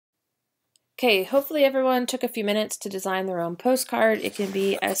Okay, hopefully everyone took a few minutes to design their own postcard. It can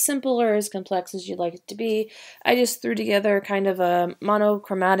be as simple or as complex as you'd like it to be. I just threw together kind of a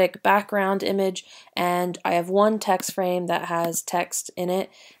monochromatic background image, and I have one text frame that has text in it,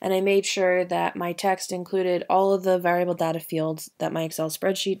 and I made sure that my text included all of the variable data fields that my Excel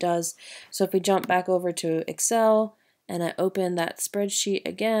spreadsheet does. So if we jump back over to Excel and I open that spreadsheet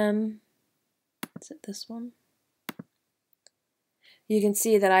again, is it this one? You can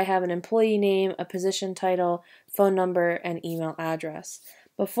see that I have an employee name, a position title, phone number, and email address.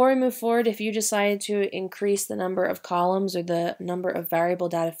 Before we move forward, if you decide to increase the number of columns or the number of variable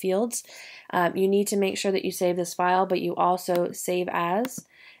data fields, you need to make sure that you save this file, but you also save as,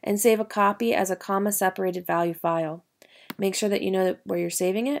 and save a copy as a comma-separated value file. Make sure that you know where you're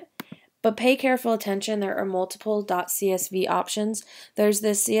saving it. But pay careful attention, there are multiple .csv options. There's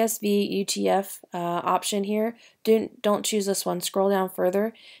this CSV UTF option here. Don't choose this one, scroll down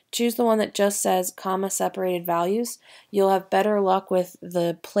further. Choose the one that just says comma separated values. You'll have better luck with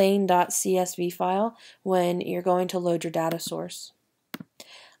the plain .csv file when you're going to load your data source.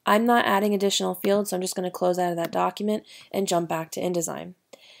 I'm not adding additional fields, so I'm just going to close out of that document and jump back to InDesign.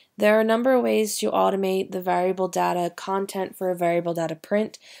 There are a number of ways to automate the variable data content for a variable data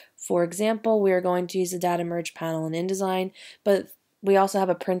print. For example, we are going to use the data merge panel in InDesign, but we also have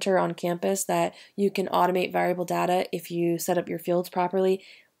a printer on campus that you can automate variable data if you set up your fields properly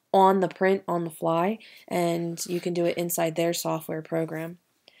on the print on the fly, and you can do it inside their software program.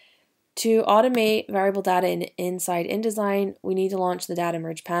 To automate variable data inside InDesign, we need to launch the data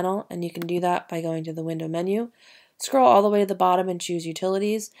merge panel, and you can do that by going to the window menu. Scroll all the way to the bottom and choose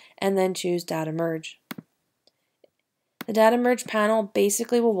Utilities, and then choose Data Merge. The Data Merge panel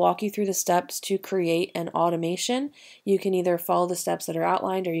basically will walk you through the steps to create an automation. You can either follow the steps that are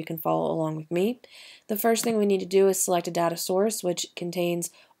outlined or you can follow along with me. The first thing we need to do is select a data source which contains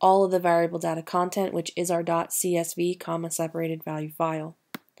all of the variable data content, which is our .csv comma separated value file.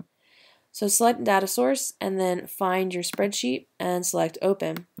 So select data source and then find your spreadsheet and select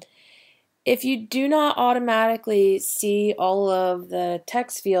Open. If you do not automatically see all of the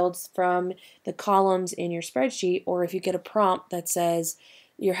text fields from the columns in your spreadsheet, or if you get a prompt that says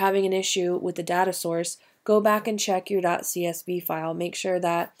you're having an issue with the data source, go back and check your .csv file. Make sure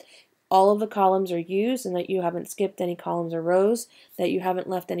that all of the columns are used and that you haven't skipped any columns or rows, that you haven't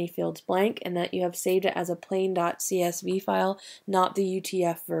left any fields blank, and that you have saved it as a plain .csv file, not the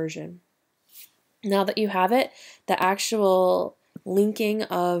UTF version. Now that you have it, the actual linking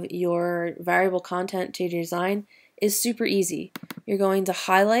of your variable content to your design is super easy. You're going to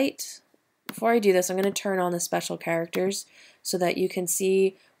highlight. Before I do this, I'm going to turn on the special characters so that you can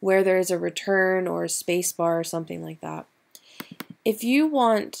see where there is a return or a space bar or something like that. If you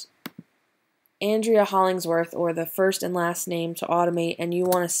want Andrea Hollingsworth or the first and last name to automate and you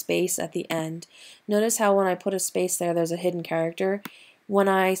want a space at the end, notice how when I put a space there, there's a hidden character. When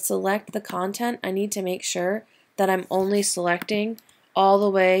I select the content, I need to make sure that I'm only selecting all the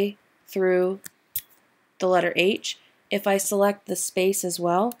way through the letter H. If I select the space as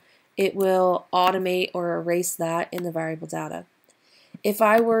well, it will automate or erase that in the variable data. If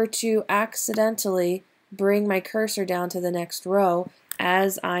I were to accidentally bring my cursor down to the next row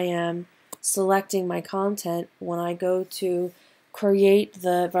as I am selecting my content, when I go to create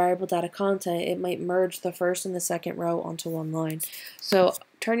the variable data content, it might merge the first and the second row onto one line. So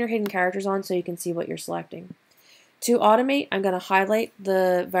turn your hidden characters on so you can see what you're selecting. To automate, I'm going to highlight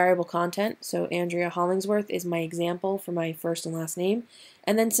the variable content, so Andrea Hollingsworth is my example for my first and last name,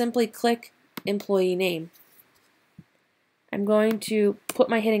 and then simply click employee name. I'm going to put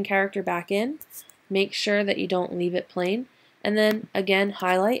my hidden character back in, make sure that you don't leave it plain, and then again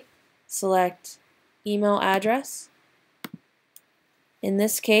highlight, select email address. In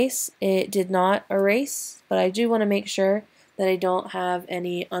this case, it did not erase, but I do want to make sure that I don't have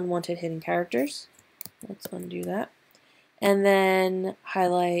any unwanted hidden characters. Let's undo that. And then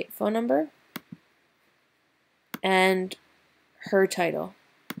highlight phone number and her title,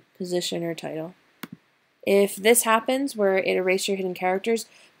 position or title. If this happens where it erased your hidden characters,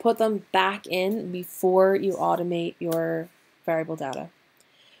 put them back in before you automate your variable data.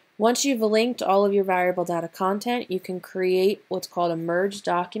 Once you've linked all of your variable data content, you can create what's called a merge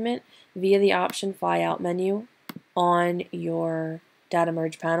document via the option Fly Out menu on your data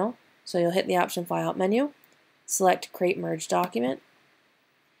merge panel. So you'll hit the option Fly Out menu, select Create Merge Document.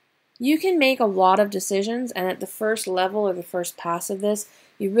 You can make a lot of decisions, and at the first level or the first pass of this,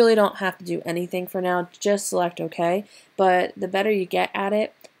 you really don't have to do anything for now, just select OK. But the better you get at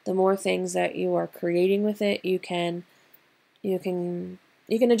it, the more things that you are creating with it, you can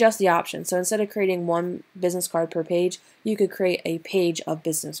adjust the options. So instead of creating one business card per page, you could create a page of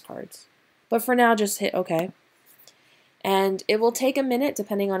business cards. But for now, just hit OK. And it will take a minute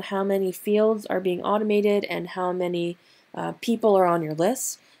depending on how many fields are being automated and how many people are on your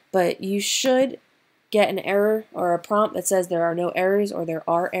list. But you should get an error or a prompt that says there are no errors or there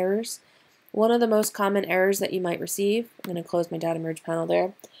are errors. One of the most common errors that you might receive, I'm going to close my data merge panel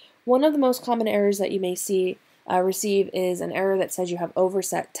there. One of the most common errors that you may receive is an error that says you have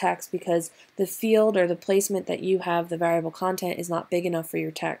overset text because the field or the placement that you have the variable content is not big enough for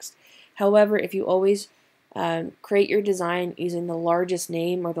your text. However, if you always create your design using the largest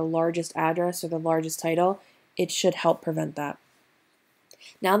name or the largest address or the largest title, it should help prevent that.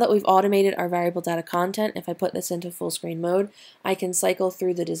 Now that we've automated our variable data content, if I put this into full screen mode, I can cycle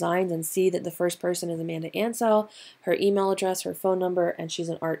through the designs and see that the first person is Amanda Ansell, her email address, her phone number, and she's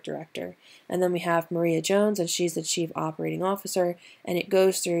an art director. And then we have Maria Jones, and she's the chief operating officer, and it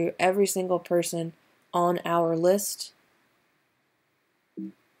goes through every single person on our list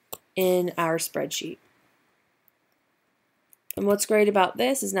in our spreadsheet. And what's great about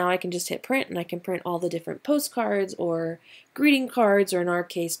this is now I can just hit print and I can print all the different postcards or greeting cards, or in our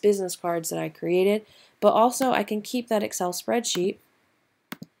case business cards that I created, but also I can keep that Excel spreadsheet,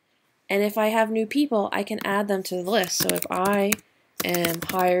 and if I have new people I can add them to the list. So if I am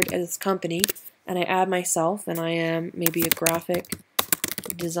hired at this company and I add myself and I am maybe a graphic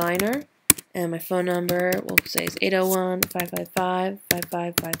designer and my phone number we'll say is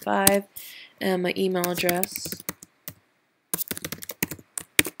 801-555-5555 and my email address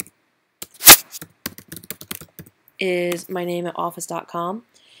is my name at office.com.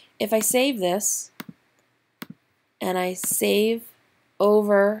 If I save this and I save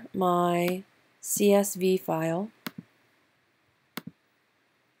over my CSV file,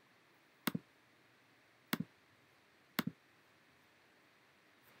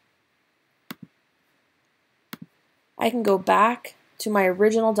 I can go back to my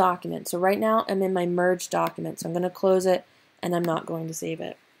original document. So right now I'm in my merged document, so I'm going to close it and I'm not going to save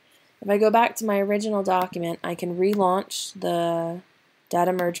it. If I go back to my original document, I can relaunch the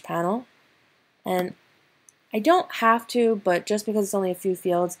data merge panel, and I don't have to, but just because it's only a few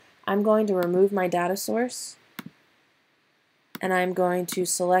fields, I'm going to remove my data source and I'm going to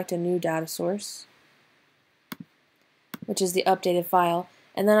select a new data source, which is the updated file,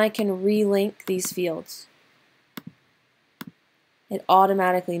 and then I can relink these fields. It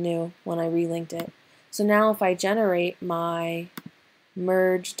automatically knew when I relinked it. So now if I generate my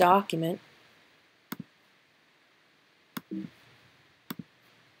merge document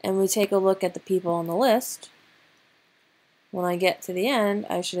and we take a look at the people on the list, when I get to the end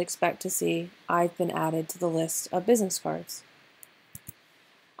I should expect to see I've been added to the list of business cards.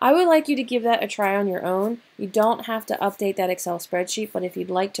 I would like you to give that a try on your own. You don't have to update that Excel spreadsheet, but if you'd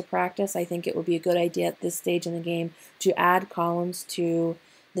like to practice, I think it would be a good idea at this stage in the game to add columns to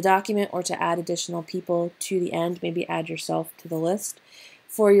the document or to add additional people to the end, maybe add yourself to the list.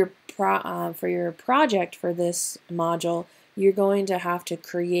 For your project for this module, you're going to have to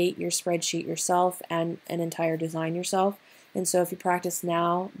create your spreadsheet yourself and an entire design yourself. And so if you practice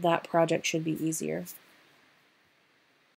now, that project should be easier.